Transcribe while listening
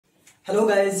Hello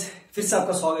guys, फिर से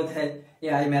आपका स्वागत है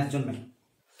एआई मैथ जोन में।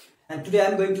 And today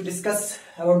I am going to discuss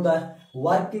about the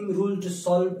working rule to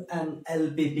solve N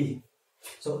LPP.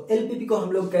 So LPP को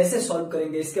हम लोग कैसे सॉल्व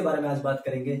करेंगे इसके बारे में आज बात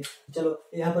करेंगे। चलो,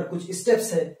 यहाँ पर कुछ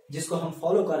स्टेप्स है जिसको हम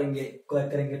फॉलो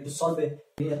करेंगे to solve a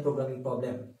linear programming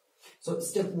problem. So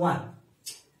step 1,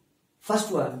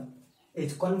 first one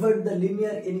is convert the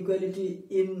linear inequality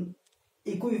in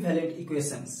equivalent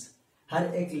equations.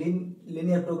 हर एक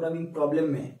लीनियर प्रोग्रामिंग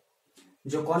प्रॉब्लम में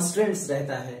जो कॉन्स्टेंट्स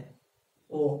रहता है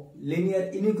वो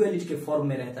लीनियर इनइक्वालिटी के फॉर्म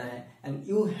में रहता है and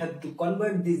you have to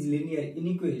convert this linear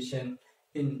inequation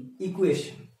in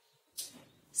equation.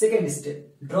 Second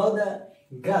step, draw the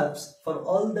graphs for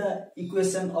all the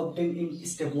equation obtain in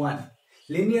step 1।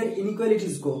 Linear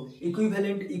inequalities को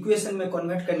इक्विवेलेंट इक्वेशन में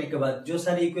कन्वर्ट करने के बाद जो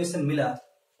सारे इक्वेशन मिला,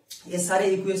 ये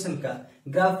सारे इक्वेशन का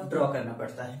ग्राफ ड्रॉ करना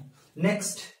पड़ता है।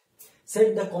 Next,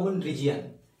 set the common region.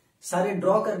 सारे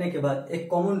ड्रॉ करने के बाद एक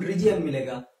कॉमन रीजियन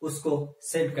मिलेगा, उसको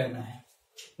सेट करना है।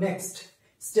 Next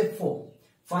step 4,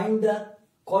 find the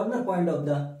corner point of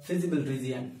the feasible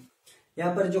region.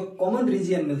 यहाँ पर जो कॉमन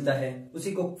रीजियन मिलता है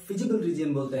उसी को फिजिबल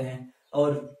रीजियन बोलते हैं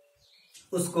और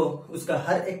उसका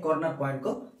हर एक कॉर्नर पॉइंट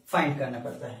को फाइंड करना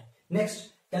पड़ता है। Next,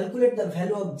 calculate the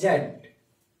value of Z.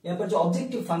 यहाँ पर जो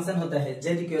ऑब्जेक्टिव फंक्शन होता है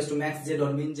Z equals to max Z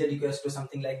और मिन Z equals to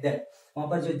something like that, वहां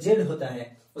पर जो जेड होता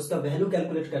है उसका वैल्यू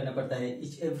कैलकुलेट करना पड़ता है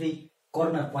each every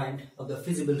corner point of the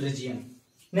feasible region.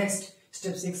 Next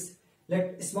step 6,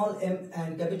 let small m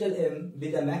and capital M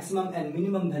be the maximum and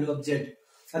minimum value of Z.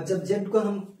 अब जब जेड को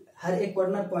हम हर एक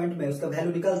कॉर्नर पॉइंट में उसका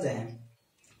वैल्यू निकालते हैं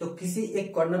तो किसी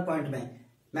एक कॉर्नर पॉइंट में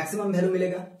मैक्सिमम वैल्यू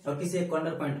मिलेगा और किसी एक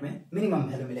कॉर्नर पॉइंट में मिनिमम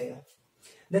वैल्यू मिलेगा।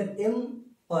 देन m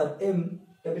और m,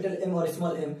 capital M or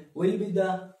small m will be the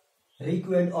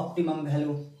required optimum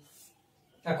value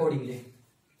accordingly.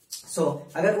 So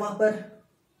अगर वहां पर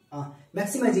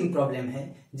मैक्सिमाइजिंग प्रॉब्लम है,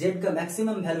 z का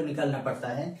मैक्सिमम वैल्यू निकालना पड़ता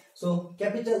है, so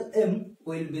capital M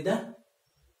will be the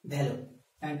value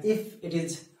and if it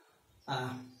is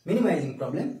minimizing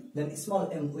problem then small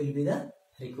m will be the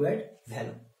required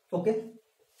value. Okay?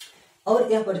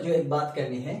 और यहाँ पर जो एक बात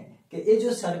करनी है कि ये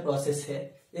जो सारे प्रोसेस है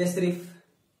ये सिर्फ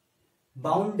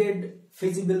बाउंडेड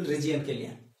फिजिबल रीजियन के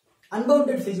लिए,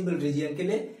 अनबाउंडेड फिजिबल रीजियन के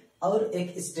लिए और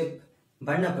एक स्टेप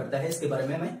बढ़ना पड़ता है। इसके बारे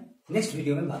में मैं नेक्स्ट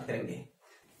वीडियो में बात करेंगे।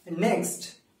 Next,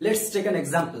 let's take an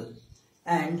example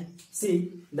and see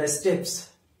the steps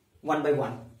one by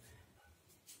one.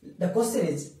 The question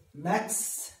is max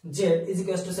Z is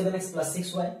equal to 7x plus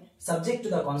 6y subject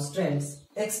to the constraints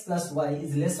x plus y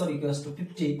is less or equals to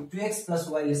 50 to x plus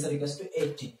y less or equals to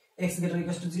 80, x greater or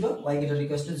equals to 0, y greater or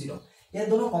equals to 0। ये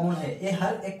दोनों common है, ये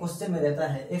हर एक question में रहता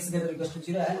है x greater equals to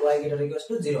 0 and y greater equals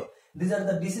to 0। These are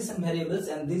the decision variables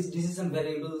and these decision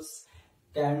variables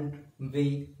can be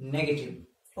negative.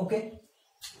 Okay?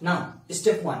 Now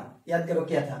step 1 याद करो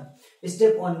क्या था।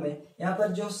 स्टेप 1 में यहाँ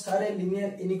पर जो सारे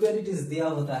लीनियर इनइक्वालिटीज दिया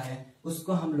होता है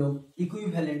उसको हम लोग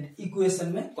इक्विवेलेंट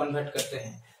इक्वेशन में कन्वर्ट करते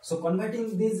हैं। सो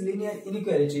converting this linear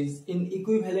inequalities in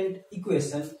equivalent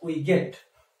equation we get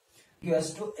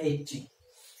equals to 80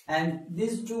 and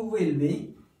these two will be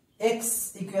x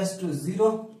equals to 0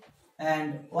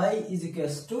 and y is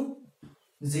equals to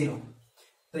 0।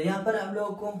 तो यहां पर हम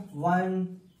लोगों को 1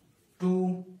 2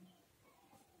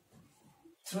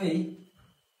 3,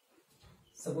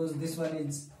 suppose this one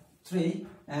is 3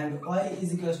 and y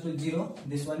is equals to 0,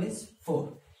 this one is 4।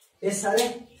 ये सारे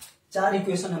चार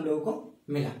equation हम लोगों को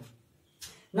मिला।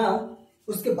 नाउ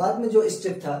उसके बाद में जो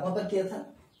स्टेप था वहां पर क्या था,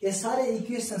 ये सारे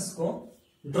इक्वेशंस को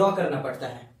ड्रॉ करना पड़ता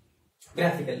है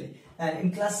graphically, and in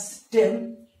class 10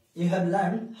 you have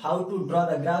learned how to draw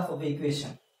the graph of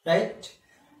equation, right?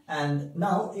 And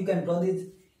now you can draw these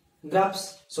graphs,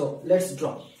 so let's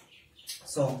draw.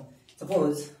 So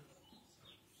suppose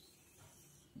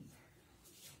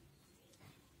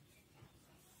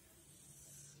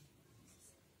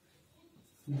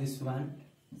this one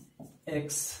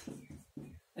x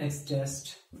dash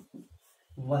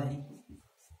y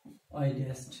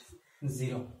dash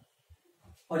 0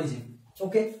 origin.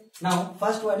 Okay, now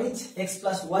first one is x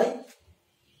plus y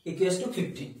equals to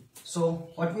 50. So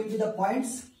what will be the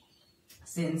points?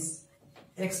 Since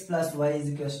x plus y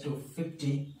is equals to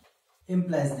 50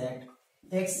 implies that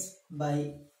x by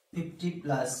 50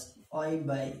 plus y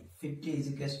by 50 is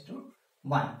equals to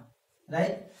 1,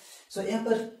 right? So यहाँ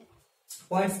पर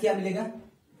points क्या मिलेगा,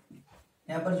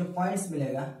 यहाँ पर जो points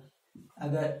मिलेगा,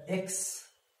 अगर x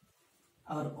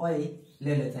और y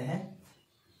ले लेते हैं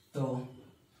तो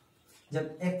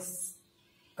जब x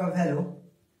का वैल्यू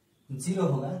 0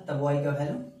 होगा तब y का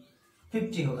वैल्यू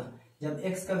 50 होगा, जब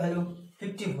x का वैल्यू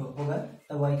 50 होगा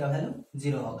तब y का वैल्यू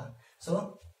 0 होगा। सो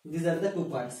these are the 2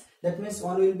 points, that means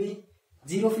one will be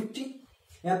 0 50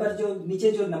 यहाँ पर जो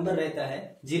नीचे जो नंबर रहता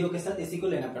है 0 के साथ इसी को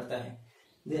लेना पड़ता है।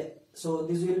 So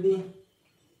this will be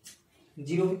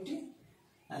 050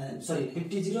 sorry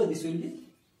 50 0, this will be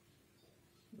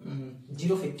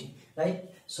 050, right?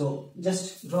 So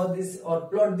just draw this or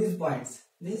plot these points.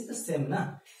 This is the same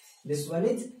na, this one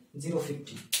is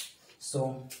 050.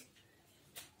 So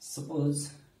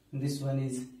suppose this one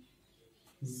is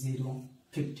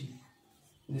 050,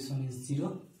 this one is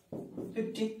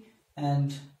 050,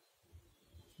 and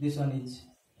this one is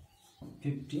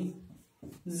 50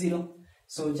 0.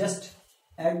 So just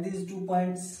add these 2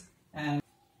 points and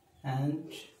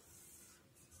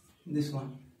this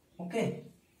one, okay,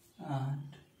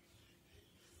 and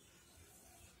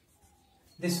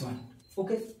this one,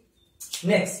 okay.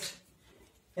 Next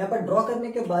यहाँ पर draw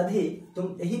करने के बाद ही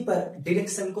तुम यहीं पर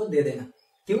direction को दे देना।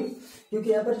 क्यों? क्योंकि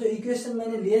यहाँ पर जो इक्वेशन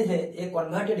मैंने लिए है एक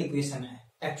कन्वर्टेड इक्वेशन है।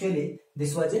 Actually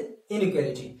this was a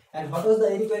inequality, and what was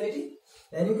the inequality?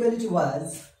 The inequality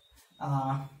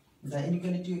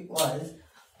was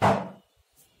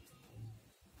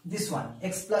this one,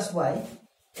 x plus y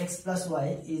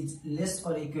is less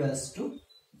or equals to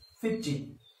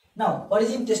 50. Now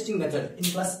origin testing method in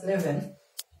class 11,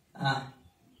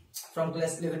 from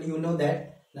class 11 you know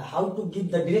that how to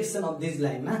give the direction of this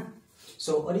line, na?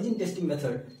 So origin testing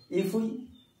method, if we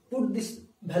put this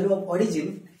value of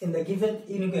origin in the given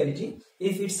inequality,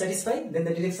 if it satisfies then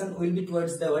the direction will be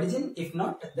towards the origin, if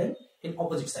not then in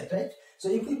opposite side, right? So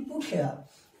if we put here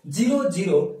 0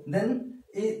 0, then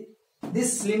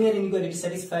this linear inequality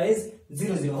satisfies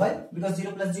 0 0. Why? Because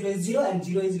 0 plus 0 is 0 and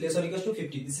 0 is less or equals to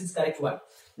 50. This is correct one.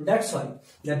 That's why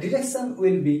the direction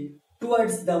will be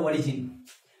towards the origin.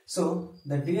 So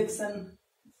the direction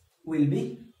will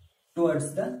be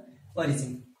towards the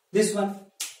origin. This one.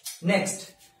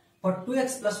 Next, for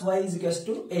 2x plus y is equals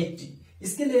to 80.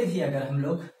 इसके लिए भी अगर हम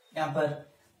लोग यहाँ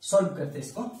पर solve करते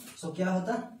इसको, so क्या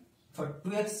होता? For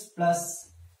 2x plus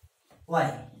y,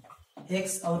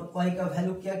 x और y का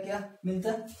वैल्यू क्या क्या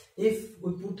मिलता? If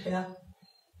we put here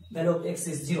value of x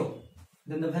is 0,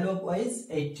 then the value of y is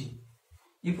 80.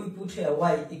 If we put here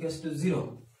y equals to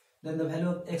 0, then the value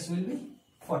of x will be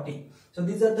 40. So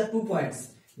these are the 2 points,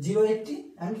 0 80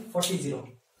 and 40 0.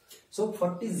 So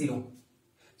 40 0.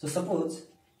 So suppose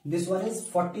this one is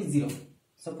 40 0.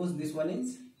 Suppose this one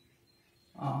is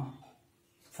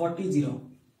 40 0.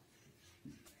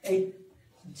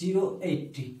 0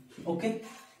 80. Okay.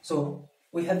 So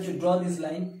we have to draw this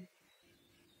line.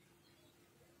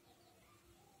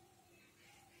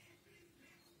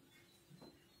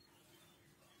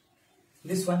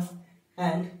 This one,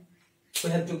 and we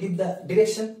have to give the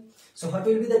direction. So what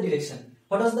will be the direction?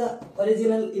 What was the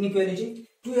original inequality?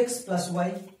 2x plus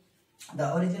y.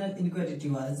 The original inequality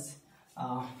was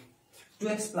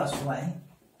 2x plus y.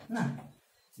 No,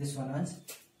 this one was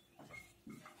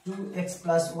 2x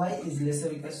plus y is less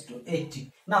or equals to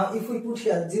 80. Now if we put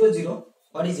here 0 0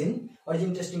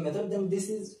 origin testing method, then this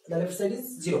is the left side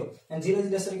is 0 and 0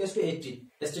 is less or equals to 80.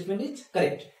 The statement is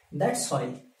correct. That's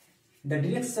why the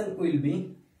direction will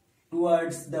be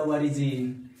towards the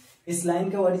origin. इस line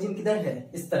का origin किधर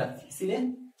है? इस तरफ,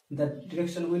 इसीलिए the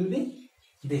direction will be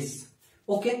this.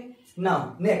 Okay.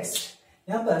 Now next,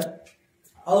 यहाँ पर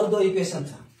और 2 इक्वेशन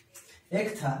था।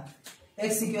 एक था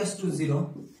x equals to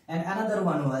 0 and another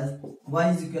one was y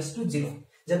is equals to 0.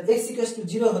 जब x equals to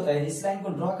 0 होता है, इस लाइन को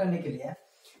ड्रॉ करने के लिए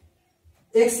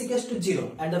x equals to 0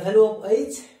 and the value of y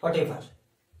is whatever.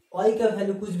 y का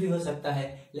वैल्यू कुछ भी हो सकता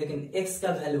है, लेकिन x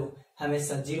का वैल्यू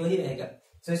हमेशा 0 ही रहेगा।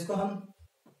 So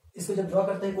इसको जब ड्रॉ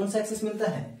करते हैं कौन सा एक्सिस मिलता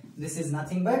है? This is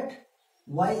nothing but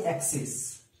y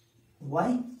axis,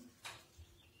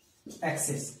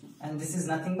 and this is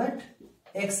nothing but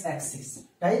x axis,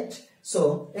 right?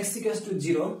 So x equals to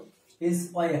 0 is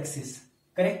y axis,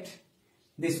 correct?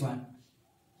 This one,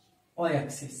 y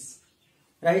axis,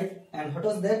 right? And what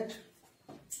was that?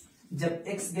 जब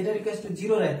x greater equals to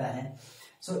 0 रहता है,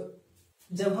 so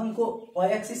जब हमको y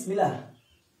axis मिला,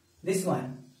 this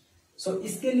one, so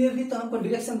इसके लिए भी तो हमको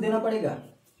डायरेक्शन देना पड़ेगा।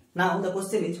 Now the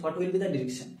question is what will be the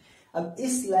direction? अब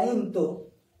इस लाइन तो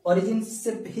ओरिजिन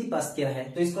से ही पास किया है,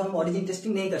 तो इसको हम ओरिजिन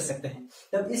टेस्टिंग नहीं कर सकते हैं।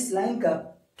 तब इस लाइन का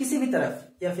किसी भी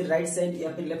तरफ या फिर राइट साइड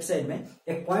या फिर लेफ्ट साइड में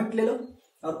एक पॉइंट ले लो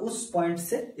और उस पॉइंट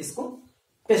से इसको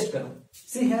टेस्ट करो।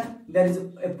 See here, there is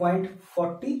a point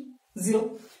 40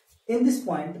 0. In this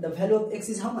point, the value of x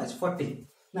is how much? 40.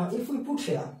 Now, if we put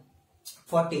here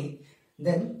 40,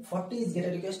 then 40 is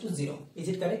greater equals to 0. Is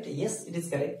it correct? Yes, it is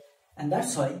correct. And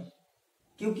that's why,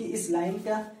 क्योंकि इस line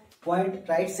का point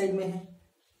right side में है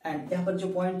and यहाँ पर जो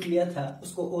point लिया था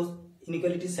उसको वो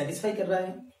इनइक्वालिटी सेटिस्फाई कर रहा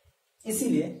है,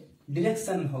 इसीलिए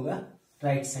डायरेक्शन होगा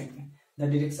राइट साइड में। The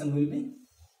direction will be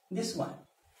this one.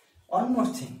 One more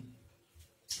thing,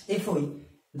 if we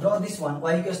draw this one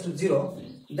y equals to 0,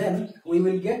 then we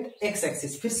will get x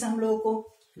axis. फिर से हम लोगों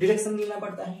को डायरेक्शन लेना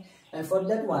पड़ता है, and for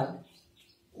that one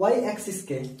y axis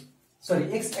के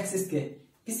x axis के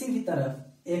किसी भी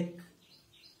तरफ एक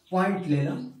पॉइंट ले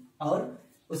लो और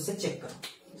उससे चेक करो.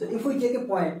 So if we take a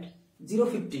point 0,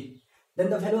 50, then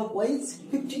the value of y is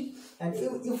 50, and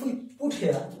if we put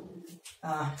here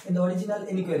in the original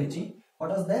inequality, what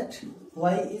was that?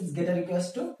 Y is greater or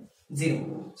equals to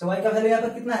 0. So y का value यहाँ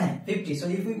पर कितना है? 50. So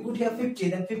if we put here 50,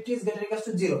 then 50 is greater or equals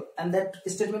to 0, and that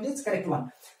statement is correct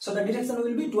one. So the direction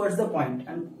will be towards the point,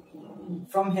 and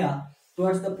from here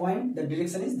towards the point, the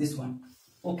direction is this one.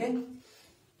 Okay.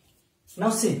 Now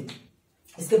see,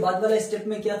 इसके बाद वाला step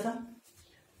में क्या था?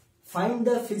 Find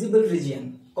the feasible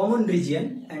region, common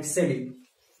region, and set it.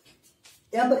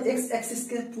 यहाँ पर x axis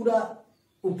के पूरा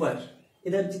ऊपर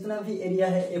इधर जितना भी एरिया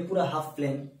है ये पूरा हाफ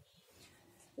प्लेन,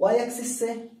 y एक्सिस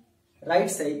से राइट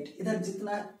साइड इधर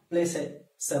जितना प्लेस है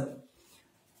सब.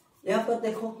 यहाँ पर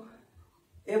देखो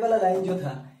ये वाला लाइन जो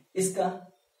था इसका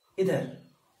इधर,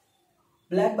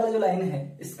 ब्लैक वाला जो लाइन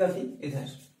है इसका भी इधर.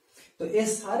 तो ये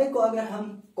सारे को अगर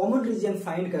हम कॉमन रीजन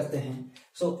फाइंड करते हैं,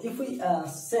 so if we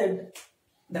set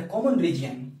the common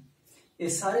reason, ये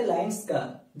सारे लाइंस का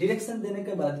डायरेक्शन देने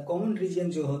के बाद कॉमन रीजन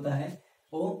जो होता है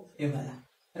वो ये वाला,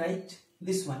 right,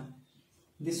 this one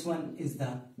is the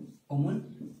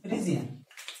common region.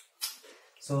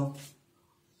 So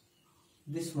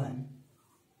this one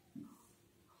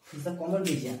is the common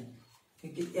region,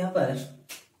 क्योंकि यहाँ पर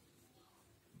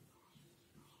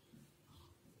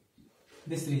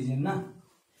this region ना,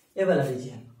 ये वाला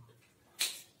region.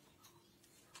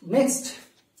 Next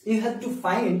you have to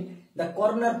find the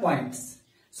corner points.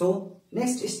 So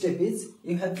next step is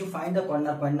you have to find the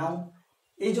corner point. Now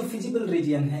ये जो feasible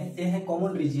region है ये है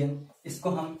कॉमन रीजन, इसको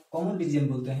हम कॉमन रीजन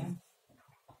बोलते हैं.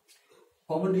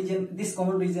 Common reason, this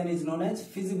common reason is known as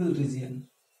feasible region.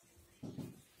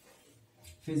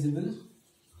 Feasible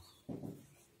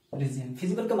region,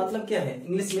 feasible का मतलब क्या है?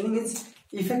 इंग्लिश मीनिंग इज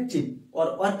इफेक्टिव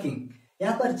और वर्किंग.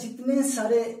 यहाँ पर जितने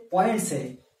सारे पॉइंट्स है,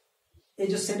 ये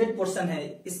जो शेडेड पोर्शन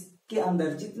है इसके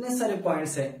अंदर जितने सारे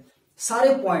पॉइंट्स है,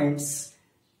 सारे पॉइंट्स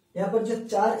यहाँ पर जो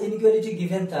 4 इनइक्वालिटी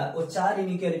गिवन था वो 4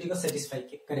 इनइक्वालिटी को सेटिस्फाई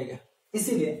करेगा.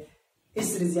 इसीलिए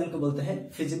इस रीजन को बोलते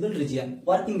हैं feasible region,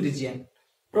 working reason,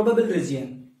 probable reason,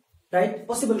 right,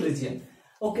 possible reason.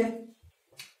 Okay,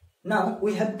 now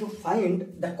we have to find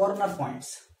the corner points.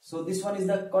 So this one is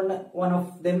the corner, one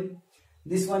of them,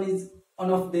 this one is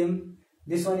one of them,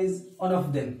 this one is one of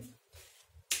them.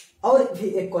 और भी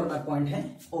एक corner point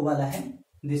है वो वाला है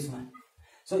this one.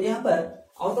 सो यहाँ पर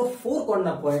out of 4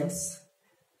 corner points,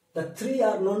 the 3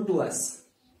 are known to us,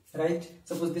 right?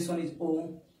 Suppose this one is O,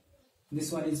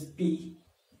 this one is P,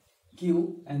 Q,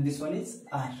 and this one is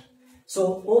R. So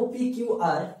O, P, Q,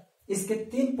 R, इसके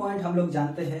 3 point हम लोग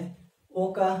जानते हैं.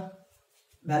 O का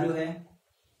value है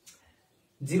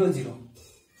 0, 0,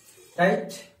 right.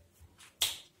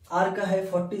 R का है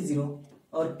 40, 0,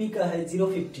 और P का है 0,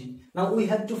 50. Now we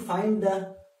have to find the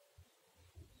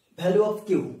value of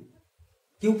Q.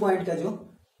 Q point का जो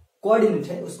कोऑर्डिनेट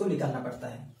है उसको निकालना पड़ता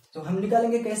है. तो हम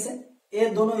निकालेंगे कैसे? ये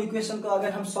दोनों इक्वेशन को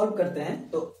अगर हम सॉल्व करते हैं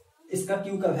तो इसका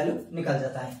Q का वैल्यू निकल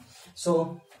जाता है.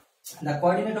 So the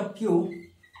coordinate of Q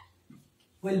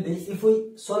will be, if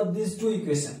we solve this 2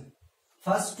 equation,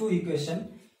 first 2 equation,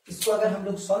 इसको अगर हम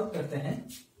लोग सॉल्व करते हैं,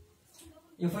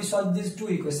 if we solve this 2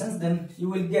 equations, then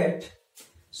you will get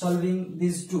solving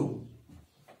this 2.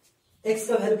 x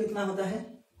का वैल्यू कितना होता है?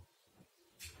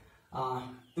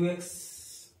 2x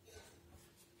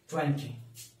 20.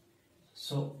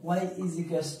 So y is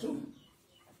equals to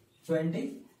 20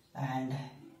 and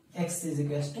x is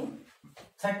equals to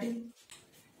 30.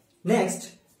 Next,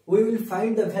 we will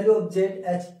find the value of z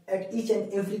at each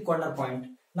and every corner point.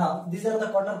 Now, these are the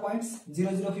corner points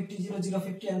 0, 0, 50, 0, 0,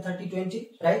 50 and 30, 20,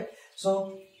 right?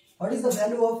 So, what is the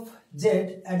value of z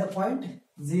at the point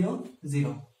 0,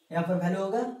 0? यहाँ पर value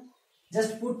होगा,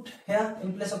 just put here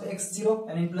in place of x 0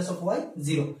 and in place of y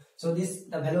 0. So,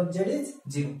 the value of z is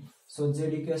 0. So, z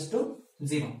equals to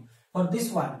 0. For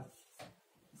this one,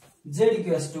 z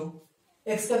equals to,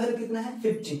 x का value कितना है?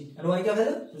 50 और y का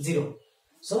value 0.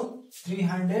 So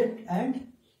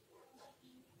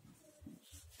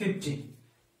 350.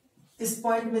 इस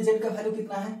point में z का value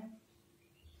कितना है?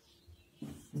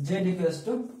 z equals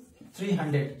to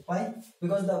 300. Why?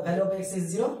 Because the value of x is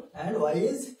 0 and y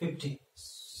is 50.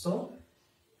 So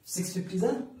 650 is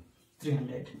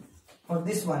 300. For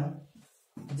this one,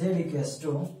 z equals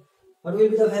to, what will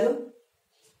be the value?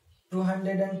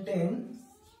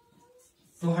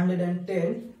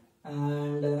 210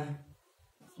 and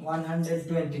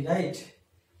 120, right?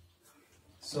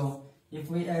 So if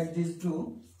we add these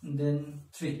two, then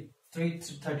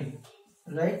 330,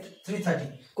 right, 330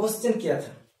 question क्या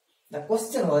था? The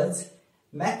question was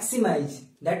maximise,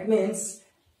 that means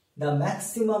the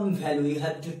maximum value, you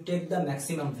have to take the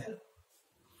maximum value.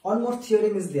 One more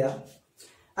theorem is there,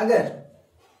 अगर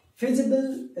feasible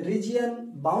region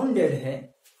bounded है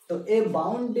तो a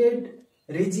bounded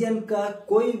region का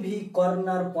कोई भी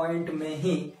corner point में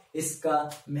ही इसका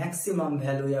मैक्सिमम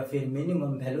वैल्यू या फिर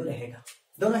मिनिमम वैल्यू रहेगा,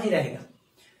 दोनों ही रहेगा.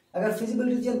 अगर फिजिबल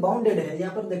रीजियन बाउंडेड है,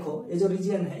 यहाँ पर देखो ये जो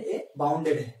रीजियन है ये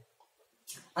बाउंडेड है.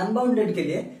 अनबाउंडेड के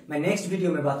लिए मैं नेक्स्ट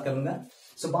वीडियो में बात करूंगा.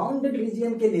 सो बाउंडेड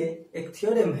रीजियन के लिए एक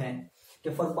थ्योरम है कि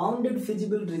for bounded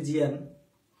feasible region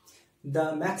the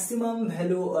maximum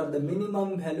value और the minimum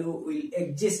value will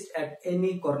exist at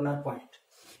any corner point.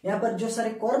 यहाँ पर जो सारे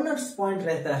कॉर्नर्स पॉइंट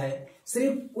रहता है,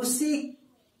 सिर्फ उसी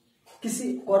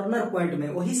किसी कॉर्नर पॉइंट में,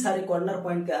 वही सारे कॉर्नर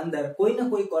पॉइंट के अंदर कोई ना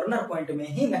कोई कॉर्नर पॉइंट में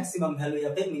ही मैक्सिमम वैल्यू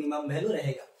या फिर मिनिमम वैल्यू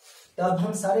रहेगा. तो अब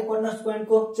हम सारे कॉर्नर पॉइंट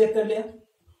को चेक कर लिया,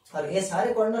 और ये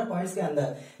सारे कॉर्नर पॉइंट्स के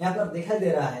अंदर यहाँ पर दिखाई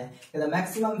दे रहा है कि द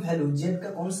मैक्सिमम वैल्यू जेड का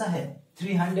कौन सा है?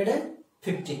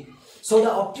 350. So the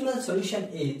optimal solution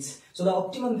is, so the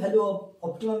optimum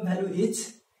value is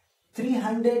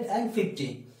 350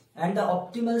 and the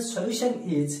optimal solution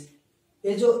is,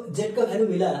 ये जो जेड का वैल्यू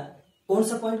मिला कौन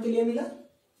सा पॉइंट के लिए मिला?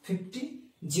 50,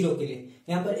 0 के लिए.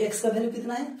 यहाँ पर x का वैल्यू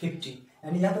कितना है? 50,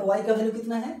 एंड यहाँ पर y का वैल्यू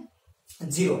कितना है?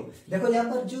 0. देखो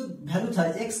यहाँ पर जो वैल्यू था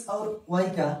x और y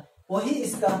का, वही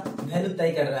इसका वैल्यू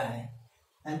तय कर रहा है.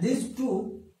 And this to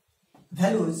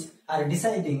values are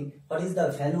deciding what is the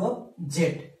value of z.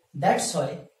 That's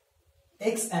why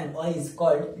x and y is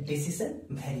called decision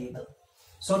variable.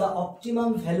 So the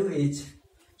optimum value is,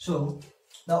 so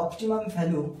the optimum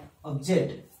value of z,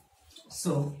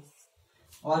 so,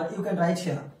 or you can write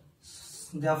here,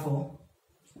 therefore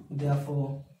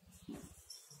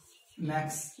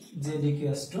max z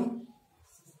equals to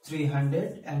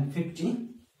 350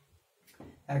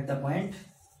 at the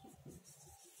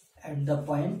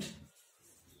point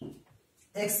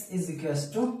x is equals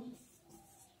to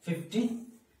 50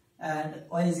 and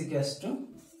y is equals to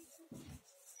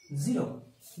 0.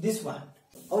 This one.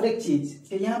 और एक चीज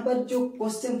कि यहाँ पर जो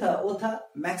question था वो था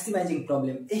मैक्सिमाइजिंग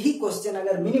प्रॉब्लम. यही क्वेश्चन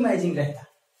अगर मिनिमाइजिंग रहता,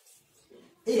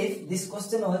 if this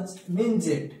question was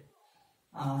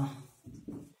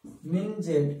min z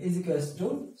is equals to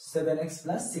 7x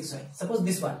plus 6y, suppose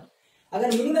this one.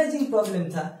 अगर मिनिमाइजिंग प्रॉब्लम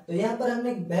था तो यहाँ पर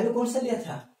हमने वैल्यू कौन सा लिया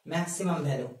था? Maximum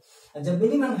value. जब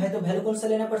मिनिमम है तो वैल्यू कौन सा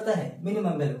लेना पड़ता है?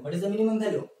 Minimum value. What is the minimum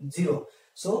value? 0.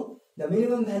 So the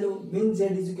minimum value min z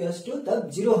is equals to, तब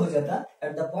 0 हो जाता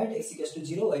at the point x equals to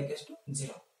 0, y equals to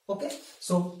 0. Okay.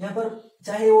 सो यहाँ पर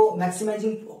चाहे वो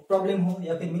मैक्सिमाइजिंग प्रॉब्लम हो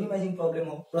या फिर मिनिमाइजिंग प्रॉब्लम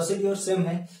हो, प्रोसीड्योर सेम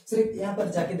है, सिर्फ यहाँ पर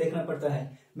जाके देखना पड़ता है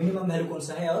मिनिमम वैल्यू कौन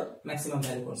सा है और मैक्सिमम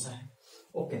वैल्यू कौन सा है.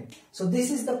 Okay. So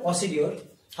this is the procedure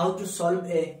how to solve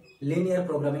A linear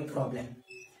programming problem,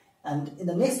 and in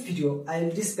the next video I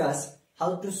will discuss how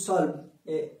to solve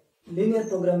a linear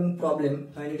programming problem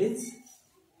when it is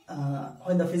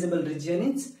when the feasible region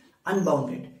is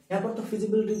unbounded. यहाँ पर तो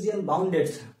feasible region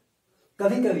bounded था,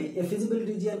 कभी कभी ये feasible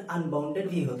region unbounded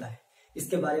भी होता है.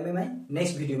 इसके बारे में मैं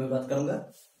नेक्स्ट वीडियो में बात करूंगा.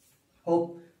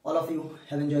 Hope all of you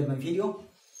have enjoyed my video.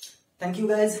 Thank you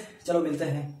guys. चलो मिलते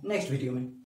हैं नेक्स्ट वीडियो में.